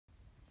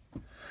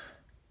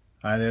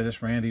Hi there, this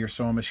is Randy, your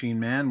sewing machine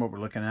man. What we're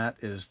looking at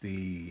is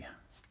the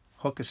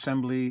hook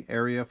assembly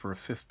area for a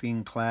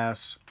 15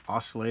 class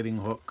oscillating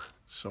hook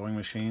sewing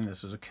machine.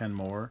 This is a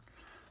Kenmore,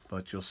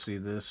 but you'll see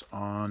this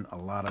on a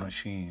lot of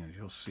machines.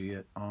 You'll see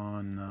it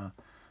on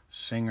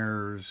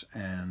Singers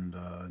and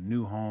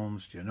New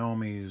Homes,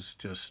 Genomes,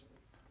 just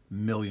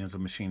millions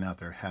of machines out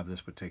there have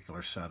this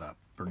particular setup.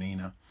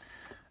 Bernina,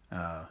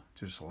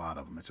 there's a lot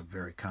of them. It's a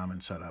very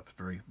common setup,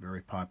 very, very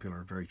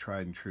popular, very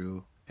tried and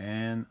true.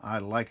 And I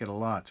like it a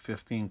lot. It's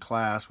 15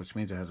 class, which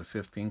means it has a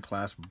 15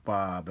 class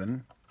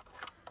bobbin.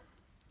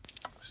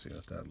 See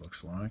what that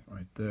looks like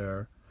right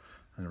there.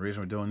 And the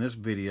reason we're doing this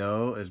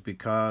video is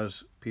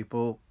because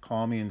people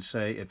call me and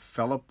say it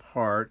fell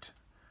apart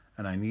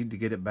and I need to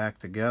get it back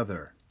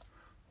together.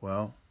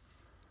 Well,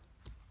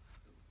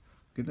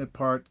 getting it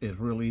apart is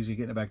real easy.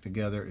 Getting it back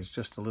together is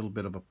just a little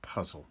bit of a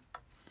puzzle.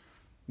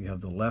 You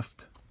have the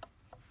left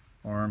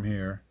arm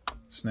here,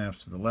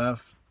 snaps to the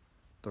left,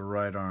 the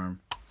right arm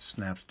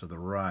snaps to the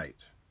right.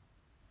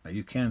 Now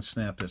you can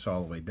snap this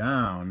all the way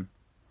down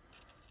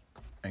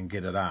and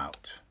get it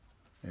out.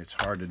 It's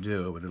hard to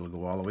do, but it'll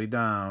go all the way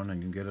down and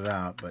you can get it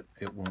out, but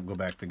it won't go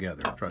back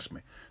together, trust me.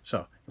 So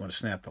you want to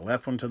snap the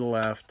left one to the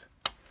left,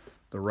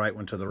 the right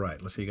one to the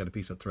right. Let's say you got a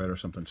piece of thread or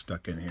something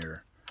stuck in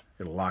here.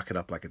 It'll lock it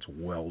up like it's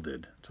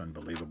welded. It's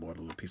unbelievable what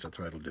a little piece of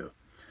thread will do.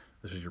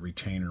 This is your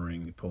retainer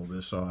ring. You pull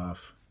this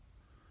off.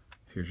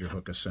 Here's your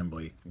hook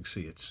assembly. You can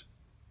see it's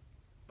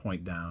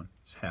point down.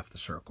 It's half the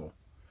circle.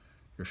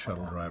 Your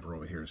shuttle driver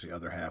over here is the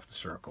other half the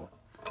circle.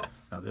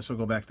 Now this will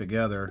go back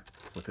together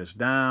with this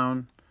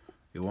down.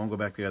 It won't go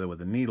back together with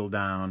the needle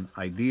down.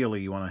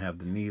 Ideally, you want to have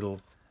the needle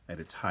at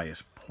its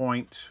highest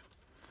point.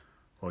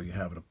 While you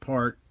have it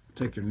apart,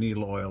 take your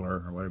needle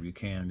oiler or whatever you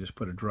can, just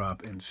put a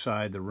drop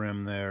inside the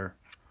rim there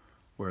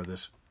where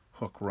this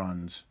hook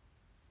runs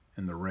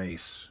in the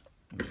race.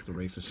 It's the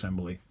race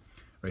assembly.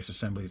 Race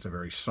assembly is a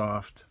very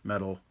soft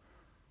metal.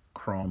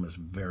 Chrome is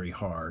very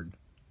hard.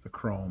 The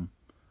chrome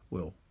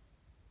will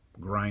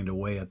grind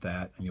away at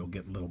that and you'll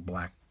get little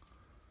black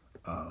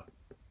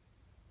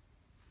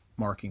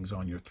markings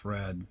on your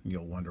thread.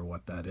 You'll wonder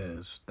what that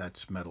is.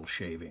 That's metal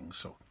shaving.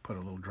 So put a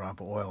little drop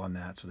of oil on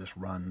that so this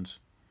runs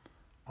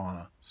on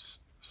a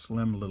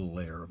slim little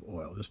layer of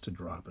oil. Just a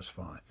drop is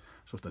fine.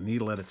 So with the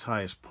needle at its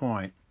highest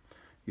point,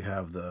 you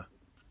have the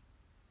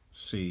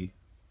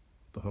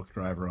hook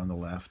driver on the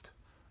left.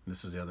 And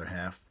this is the other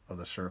half of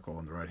the circle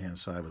on the right hand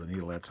side with the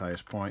needle at its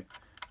highest point.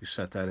 You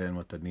set that in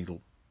with the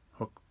needle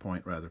hook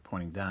point rather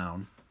pointing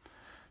down.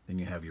 Then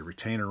you have your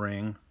retainer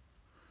ring.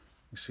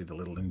 You see the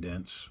little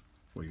indents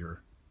where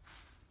your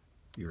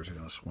ears are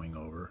going to swing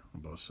over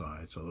on both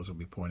sides. So those will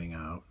be pointing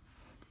out.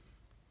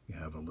 You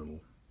have a little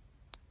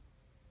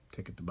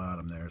tick at the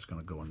bottom there. It's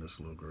going to go in this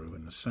little groove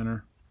in the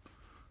center.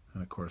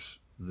 And of course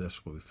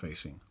this will be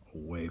facing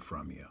away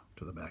from you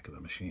to the back of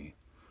the machine.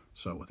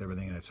 So with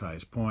everything at its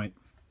highest point,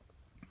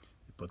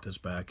 you put this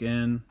back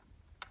in.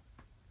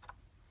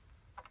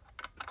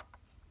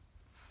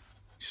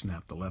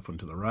 Snap the left one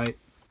to the right,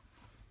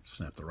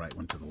 snap the right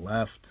one to the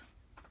left,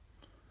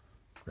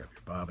 grab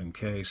your bobbin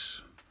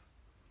case,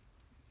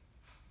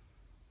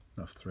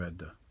 enough thread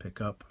to pick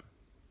up,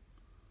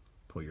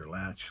 pull your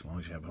latch. As long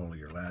as you have a hold of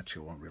your latch, it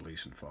won't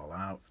release and fall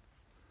out.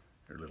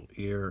 Your little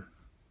ear,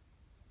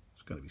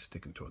 it's going to be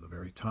sticking toward the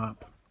very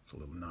top. It's a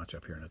little notch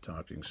up here in the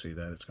top. You can see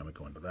that. It's going to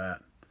go into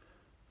that.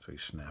 So you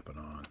snap it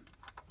on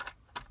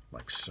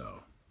like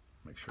so.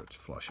 Make sure it's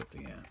flush at the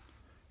end.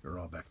 You're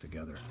all back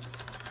together.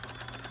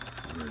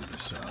 Ready to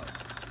sew.